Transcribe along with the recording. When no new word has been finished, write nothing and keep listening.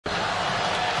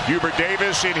Hubert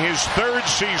Davis in his third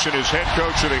season as head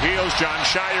coach of the Heels. John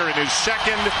Shire in his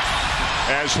second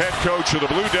as head coach of the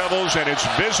Blue Devils, and it's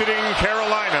visiting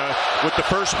Carolina with the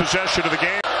first possession of the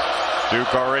game.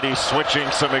 Duke already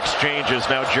switching some exchanges.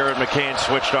 Now Jared McCain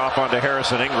switched off onto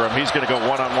Harrison Ingram. He's going to go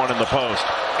one-on-one in the post.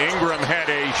 Ingram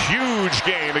had a huge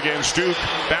game against Duke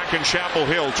back in Chapel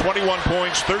Hill. 21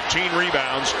 points, 13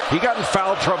 rebounds. He got in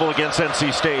foul trouble against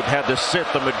NC State. Had to sit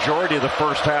the majority of the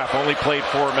first half. Only played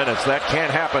 4 minutes. That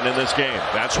can't happen in this game.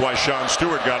 That's why Sean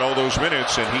Stewart got all those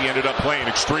minutes, and he ended up playing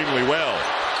extremely well.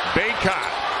 Baycott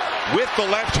with the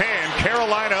left hand.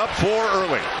 Carolina up 4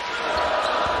 early.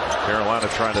 Carolina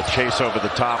trying to chase over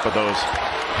the top of those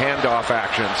handoff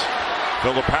actions.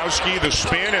 Filipowski, the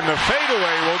spin, and the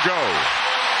fadeaway will go.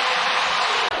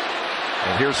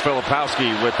 And here's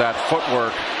Filipowski with that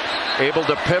footwork, able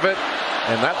to pivot,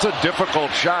 and that's a difficult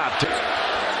shot.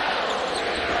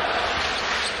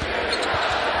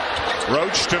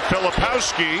 Roach to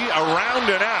Filipowski, around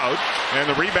and out, and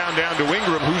the rebound down to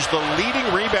Ingram, who's the leading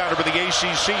rebounder for the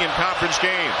ACC in conference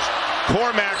games.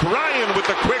 Cormac Ryan with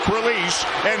the quick release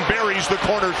and buries the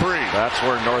corner three. That's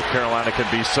where North Carolina can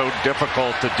be so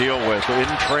difficult to deal with in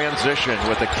transition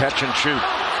with a catch and shoot.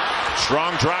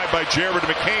 Strong drive by Jared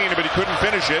McCain, but he couldn't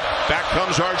finish it. Back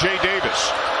comes R.J.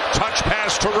 Davis. Touch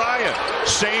pass to Ryan.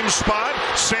 Same spot,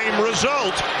 same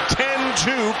result.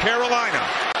 10-2 Carolina.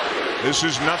 This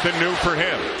is nothing new for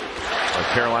him.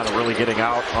 Carolina really getting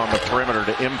out on the perimeter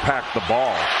to impact the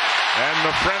ball. And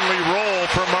the friendly roll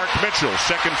for Mark Mitchell.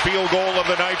 Second field goal of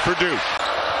the night for Duke.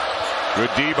 Good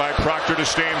D by Proctor to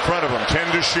stay in front of him.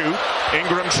 10 to shoot.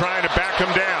 Ingram trying to back him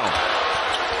down.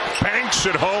 Banks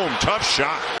at home. Tough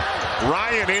shot.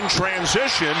 Ryan in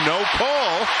transition. No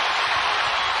call.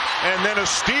 And then a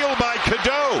steal by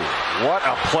Cadeau. What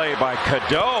a play by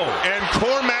Cadeau. And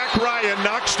Cormac Ryan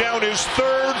knocks down his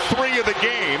third three of the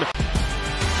game.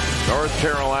 North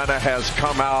Carolina has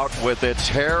come out with its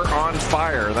hair on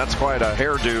fire. That's quite a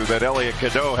hairdo that Elliot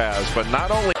Cadeau has. But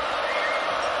not only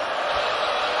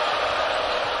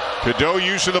Cadeau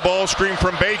using the ball screen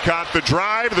from Baycott, the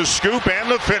drive, the scoop, and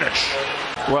the finish.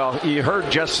 Well, you heard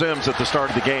Jess Sims at the start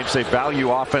of the game say value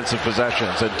offensive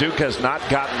possessions, and Duke has not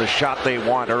gotten the shot they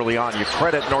want early on. You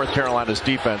credit North Carolina's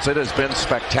defense. It has been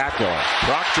spectacular.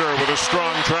 Proctor with a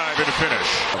strong drive and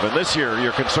finish. And this year,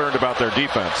 you're concerned about their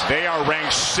defense. They are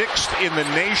ranked 6th in the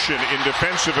nation in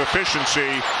defensive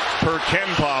efficiency per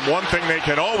KenPom. One thing they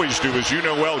can always do, as you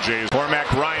know well, Jay, is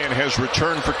Cormac Ryan has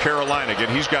returned for Carolina.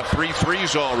 Again, he's got 3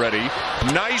 threes already.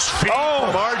 Nice feed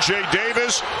from R.J.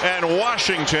 Davis, and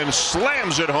Washington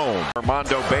slams at home.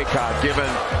 Armando Baycott given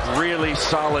really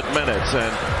solid minutes,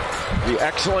 and the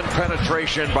excellent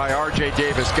penetration by R.J.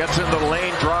 Davis gets in the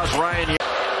lane, draws Ryan.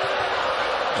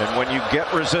 And when you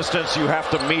get resistance, you have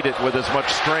to meet it with as much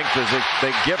strength as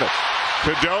they give it.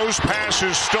 Cadeau's pass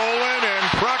is stolen, and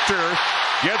Proctor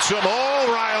gets them all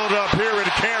riled up here at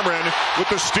Cameron with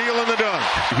the steal and the dunk.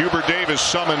 Hubert Davis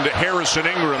summoned Harrison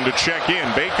Ingram to check in.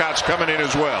 Baycott's coming in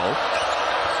as well.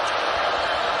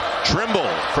 Trimble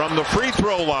from the free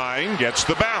throw line gets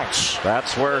the bounce.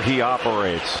 That's where he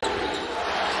operates.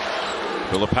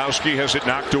 Filipowski has it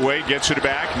knocked away, gets it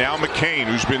back. Now McCain,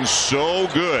 who's been so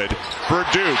good for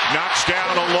Duke, knocks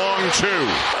down a long two.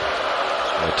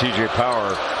 TJ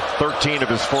Power, 13 of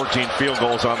his 14 field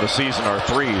goals on the season are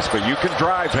threes, but you can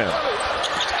drive him.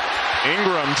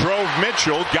 Ingram drove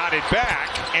Mitchell, got it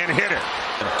back, and hit it.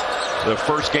 The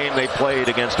first game they played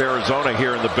against Arizona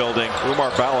here in the building, Umar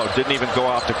Ballo didn't even go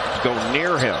out to go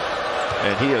near him,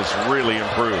 and he has really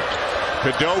improved.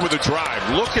 Cadeau with a drive.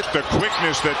 Look at the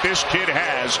quickness that this kid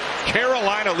has.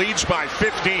 Carolina leads by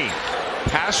 15.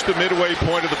 Past the midway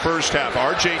point of the first half,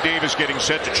 R.J. Davis getting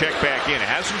set to check back in.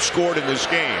 Hasn't scored in this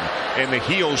game, and the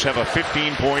Heels have a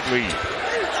 15-point lead.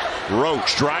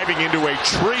 Roach driving into a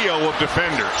trio of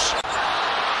defenders.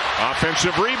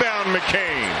 Offensive rebound,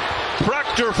 McCain.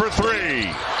 Proctor for 3.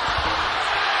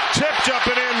 Tipped up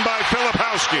and in by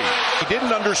Filipowski. He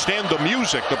didn't understand the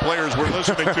music the players were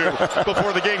listening to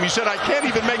before the game. He said, I can't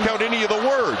even make out any of the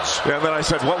words. Yeah, and then I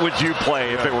said, what would you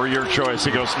play if it were your choice?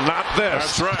 He goes, not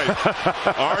this. That's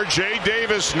right. R.J.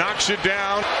 Davis knocks it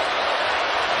down.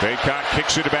 Baycott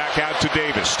kicks it back out to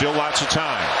Davis. Still lots of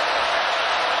time.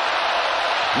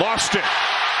 Lost it.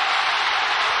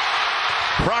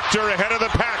 Proctor ahead of the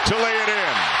pack to lay it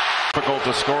in. Difficult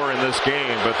to score in this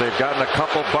game, but they've gotten a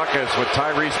couple buckets with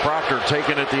Tyrese Proctor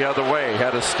taking it the other way.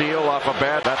 Had a steal off a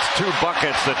bad. That's 2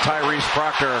 buckets that Tyrese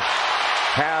Proctor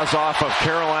has off of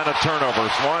Carolina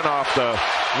turnovers. One off the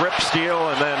rip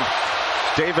steal, and then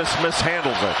Davis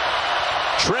mishandles it.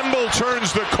 Trimble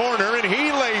turns the corner, and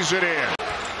he lays it in.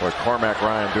 Boy, Cormac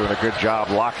Ryan doing a good job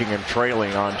locking and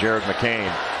trailing on Jared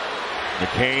McCain.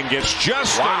 McCain gets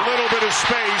just a little bit of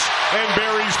space and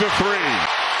buries the three.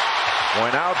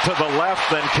 Went out to the left,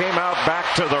 then came out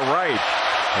back to the right.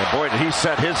 And boy, did he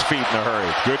set his feet in a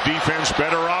hurry. Good defense,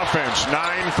 better offense.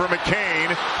 9 for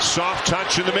McCain. Soft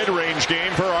touch in the mid-range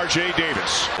game for R.J.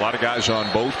 Davis. A lot of guys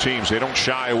on both teams, they don't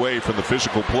shy away from the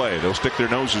physical play. They'll stick their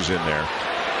noses in there.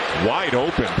 Wide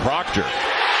open, Proctor.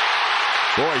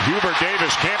 Boy, Hubert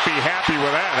Davis can't be happy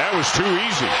with that. That was too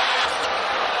easy.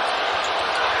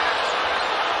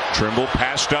 Trimble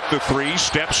passed up the 3,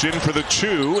 steps in for the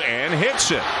 2, and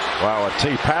hits it. Wow,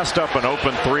 he passed up an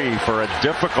open 3 for a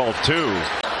difficult 2.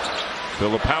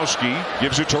 Filipowski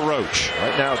gives it to Roach.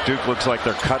 Right now, Duke looks like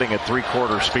they're cutting at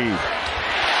 3/4 speed.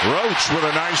 Roach with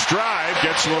a nice drive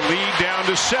gets the lead down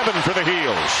to 7 for the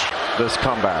Heels. This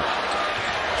comeback.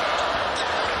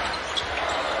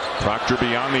 Proctor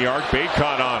beyond the arc,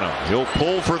 Baycott on him. He'll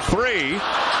pull for 3.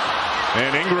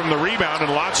 And Ingram the rebound,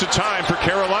 and lots of time for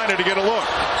Carolina to get a look.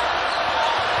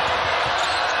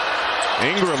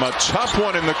 Ingram, a tough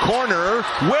one in the corner.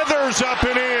 Withers up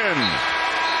and in.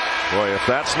 Boy, if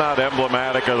that's not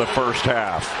emblematic of the first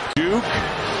half. Duke,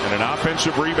 and an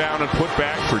offensive rebound and put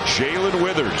back for Jalen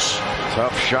Withers.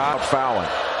 Tough shot, fouling.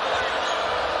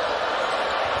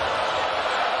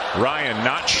 Ryan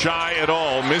not shy at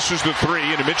all, misses the 3,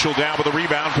 and Mitchell down with a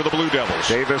rebound for the Blue Devils.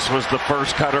 Davis was the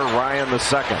first cutter, Ryan the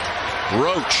second.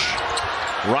 Roach.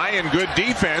 Ryan good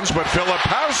defense, but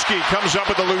Filipowski comes up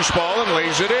with the loose ball and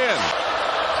lays it in.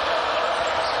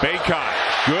 Baycott,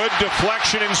 good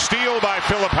deflection and steal by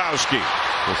Filipowski.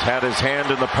 Just had his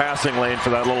hand in the passing lane for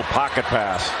that little pocket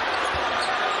pass.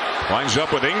 Winds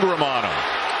up with Ingram on him.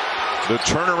 The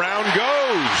turnaround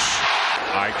goes.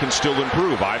 I can still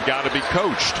improve. I've got to be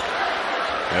coached.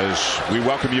 As we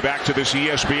welcome you back to this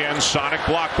ESPN Sonic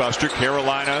Blockbuster.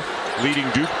 Carolina leading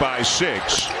Duke by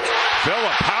 6.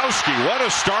 Filipowski, what a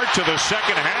start to the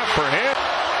second half for him.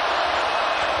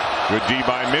 Good D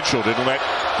by Mitchell. Didn't let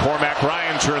Cormac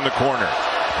Ryan turn the corner.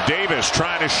 Davis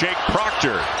trying to shake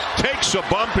Proctor. Takes a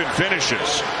bump and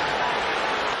finishes.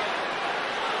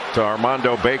 To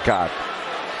Armando Baycott.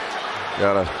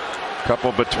 Got a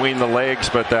couple between the legs,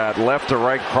 but that left to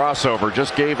right crossover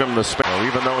just gave him the space.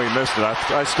 Even though he missed it,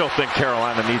 I still think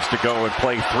Carolina needs to go and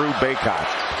play through Baycott.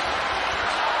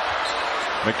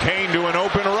 McCain to an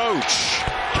open Roach.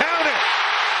 Count it!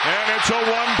 And it's a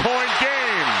 1-point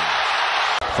game.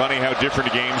 Funny how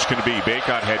different the games can be.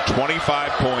 Baycott had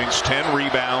 25 points, 10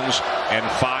 rebounds, and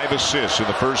 5 assists in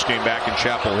the first game back in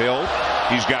Chapel Hill.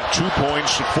 He's got 2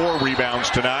 points, 4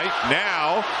 rebounds tonight.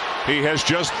 Now he has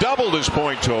just doubled his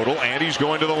point total, and he's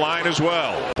going to the line as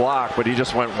well. Block, but he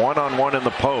just went one-on-one in the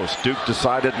post. Duke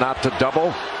decided not to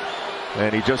double,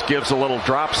 and he just gives a little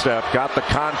drop step, got the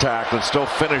contact, and still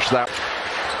finished that.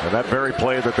 And that very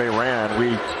play that they ran,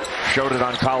 we showed it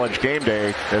on College Game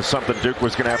Day as something Duke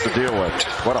was going to have to deal with.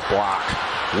 What a block.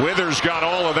 Withers got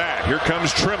all of that. Here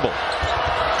comes Trimble.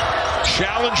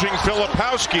 Challenging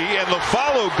Filipowski, and the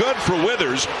follow good for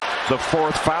Withers. The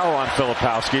 4th foul on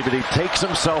Filipowski, but he takes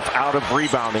himself out of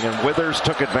rebounding, and Withers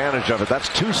took advantage of it. That's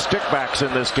 2 stickbacks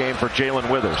in this game for Jalen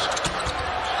Withers.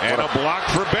 And a block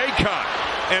for Baycott.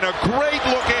 And a great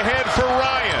look ahead for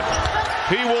Ryan.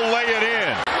 He will lay it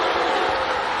in.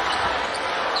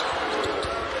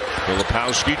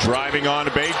 Filipowski driving on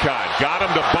to Baycott. Got him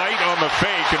to bite on the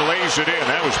fake and lays it in.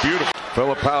 That was beautiful.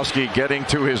 Filipowski getting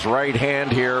to his right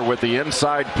hand here with the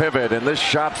inside pivot, and this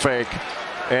shot fake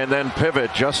and then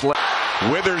pivot just left.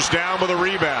 Withers down with a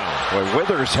rebound. Boy,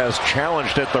 Withers has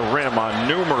challenged at the rim on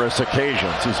numerous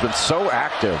occasions. He's been so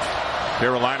active.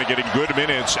 Carolina getting good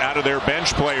minutes out of their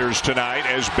bench players tonight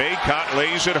as Baycott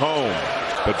lays it home.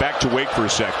 But back to Wake for a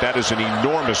sec. That is an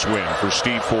enormous win for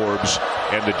Steve Forbes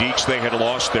and the Deacs. They had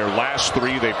lost their last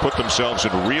 3. They put themselves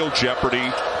in real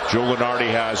jeopardy. Joe Lunardi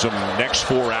has them next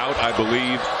 4 out, I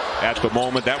believe, at the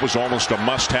moment. That was almost a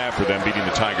must-have for them beating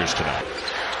the Tigers tonight.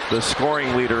 The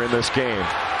scoring leader in this game.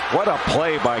 What a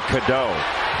play by Cadeau.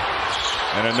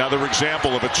 And another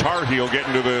example of a Tar Heel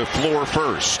getting to the floor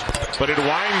first. But it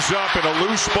winds up in a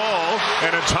loose ball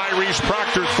and a Tyrese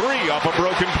Proctor 3 off a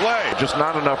broken play. Just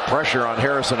not enough pressure on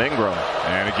Harrison Ingram.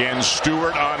 And again,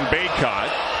 Stewart on Baycott.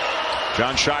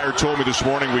 John Shire told me this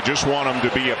morning we just want him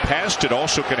to be a pest. It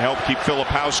also can help keep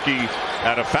Filipowski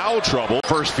out of foul trouble.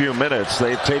 First few minutes,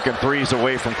 they've taken 3s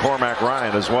away from Cormac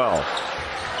Ryan as well.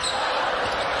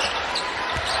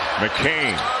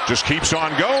 McCain just keeps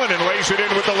on going and lays it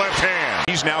in with the left hand.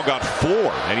 He's now got 4,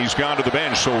 and he's gone to the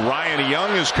bench. So Ryan Young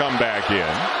has come back in,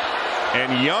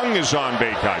 and Young is on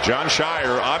Baycott. John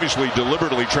Shire obviously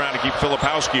deliberately trying to keep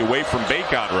Filipowski away from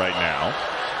Baycott right now.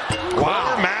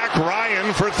 Wow. Cormac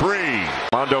Ryan for three.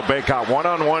 Mondo Baycott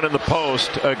one-on-one in the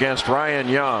post against Ryan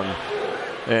Young.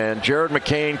 And Jared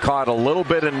McCain caught a little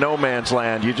bit in no man's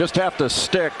land. You just have to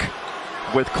stick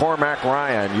with Cormac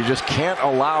Ryan. You just can't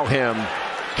allow him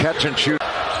catch and shoot.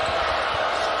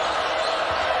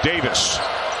 Davis.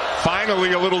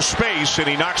 Finally a little space, and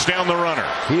he knocks down the runner.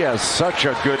 He has such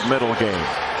a good middle game.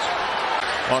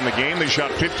 On the game, they shot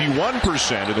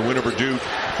 51% of the win over Duke.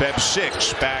 Feb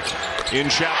 6 back in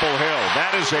Chapel Hill.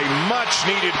 That is a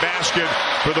much-needed basket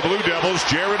for the Blue Devils.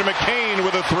 Jared McCain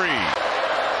with a three.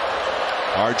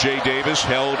 R.J. Davis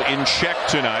held in check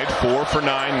tonight. 4 for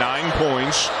 9, 9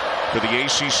 points for the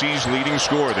ACC's leading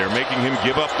scorer. They're making him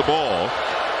give up the ball.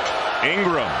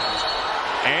 Ingram.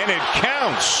 And it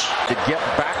counts. To get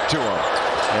back to him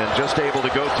and just able to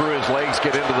go through his legs,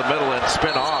 get into the middle and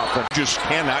spin off. And just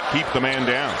cannot keep the man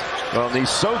down. Well, and he's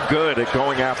so good at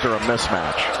going after a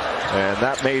mismatch. And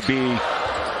that may be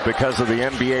because of the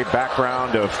NBA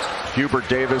background of Hubert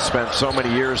Davis. Spent so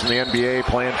many years in the NBA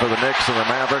playing for the Knicks and the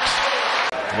Mavericks.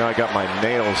 You know, I got my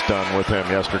nails done with him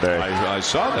yesterday. I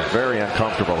saw that. Very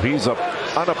uncomfortable. He's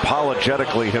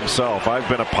unapologetically himself. I've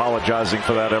been apologizing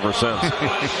for that ever since.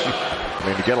 I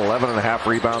mean, to get 11.5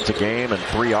 rebounds a game and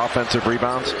 3 offensive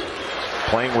rebounds,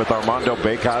 playing with Armando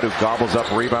Baycott, who gobbles up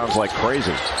rebounds like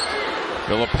crazy.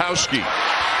 Filipowski.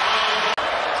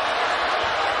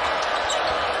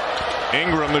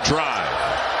 Ingram the drive.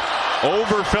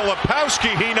 Over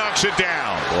Filipowski, he knocks it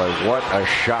down. Boy, what a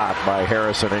shot by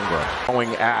Harrison Ingram.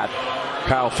 Going at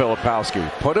Kyle Filipowski.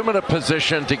 Put him in a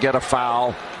position to get a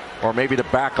foul or maybe to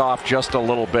back off just a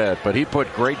little bit, but he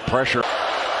put great pressure.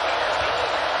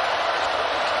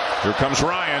 Here comes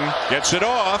Ryan, gets it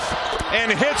off,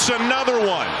 and hits another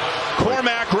one.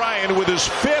 Cormac Ryan with his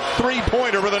 5th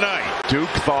three-pointer of the night. Duke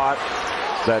thought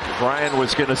that Ryan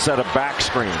was going to set a back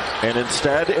screen, and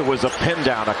instead it was a pin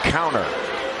down, a counter.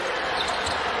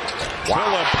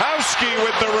 Wow. Filipowski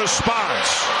with the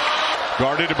response.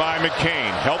 Guarded by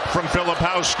McCain. Help from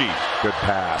Filipowski. Good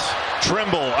pass.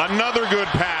 Trimble, another good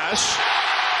pass.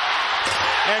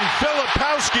 And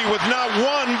Filipowski with not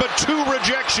 1 but 2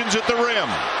 rejections at the rim.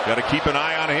 Got to keep an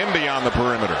eye on him beyond the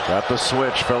perimeter. Got the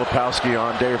switch. Filipowski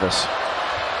on Davis.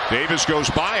 Davis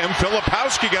goes by him.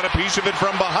 Filipowski got a piece of it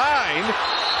from behind.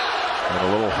 And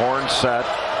a little horn set.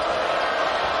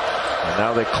 And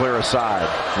now they clear aside.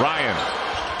 Ryan.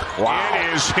 Wow.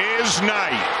 It is his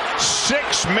night.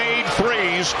 6 made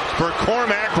threes for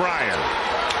Cormac Ryan.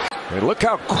 I mean, look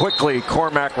how quickly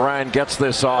Cormac Ryan gets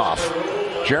this off.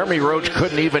 Jeremy Roach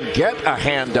couldn't even get a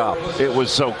hand up. It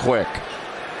was so quick.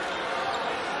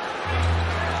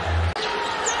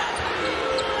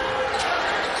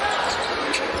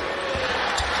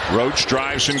 Roach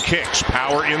drives and kicks.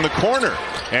 Power in the corner.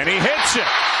 And he hits it.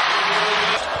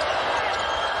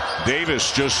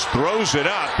 Davis just throws it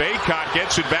up. Baycott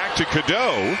gets it back to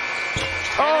Cadeau.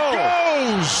 Oh!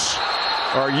 It goes!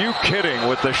 Are you kidding?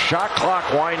 With the shot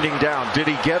clock winding down, did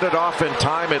he get it off in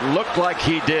time? It looked like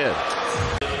he did.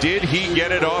 Did he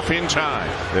get it off in time?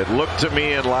 It looked to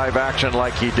me in live action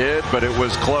like he did, but it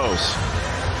was close.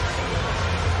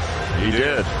 He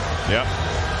did. Yep.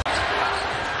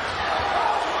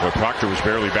 Well, Proctor was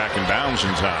barely back in bounds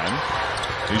in time.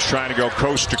 He's trying to go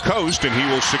coast to coast, and he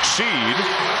will succeed.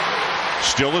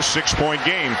 Still a 6-point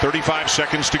game. 35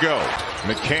 seconds to go.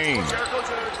 McCain.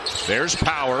 There's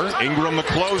Power. Ingram the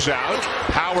closeout.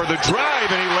 Power the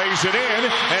drive, and he lays it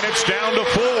in, and it's down to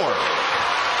 4.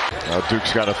 Well,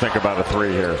 Duke's got to think about a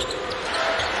 3 here.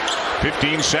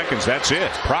 15 seconds. That's it.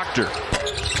 Proctor.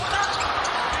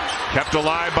 Kept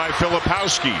alive by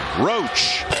Filipowski.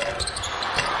 Roach.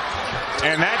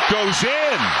 And that goes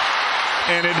in.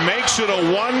 And it makes it a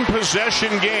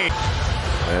 1-possession game.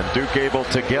 And Duke able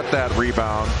to get that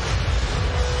rebound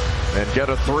and get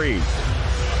a 3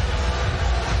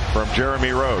 from Jeremy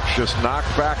Roach. Just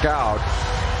knocked back out.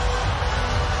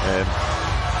 And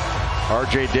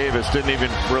R.J. Davis didn't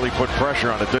even really put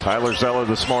pressure on it. Tyler Zeller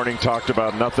this morning talked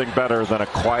about nothing better than a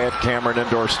quiet Cameron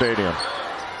Indoor Stadium.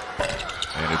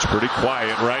 And it's pretty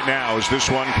quiet right now as this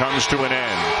one comes to an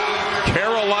end.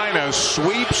 Carolina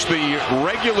sweeps the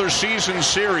regular season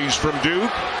series from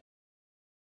Duke.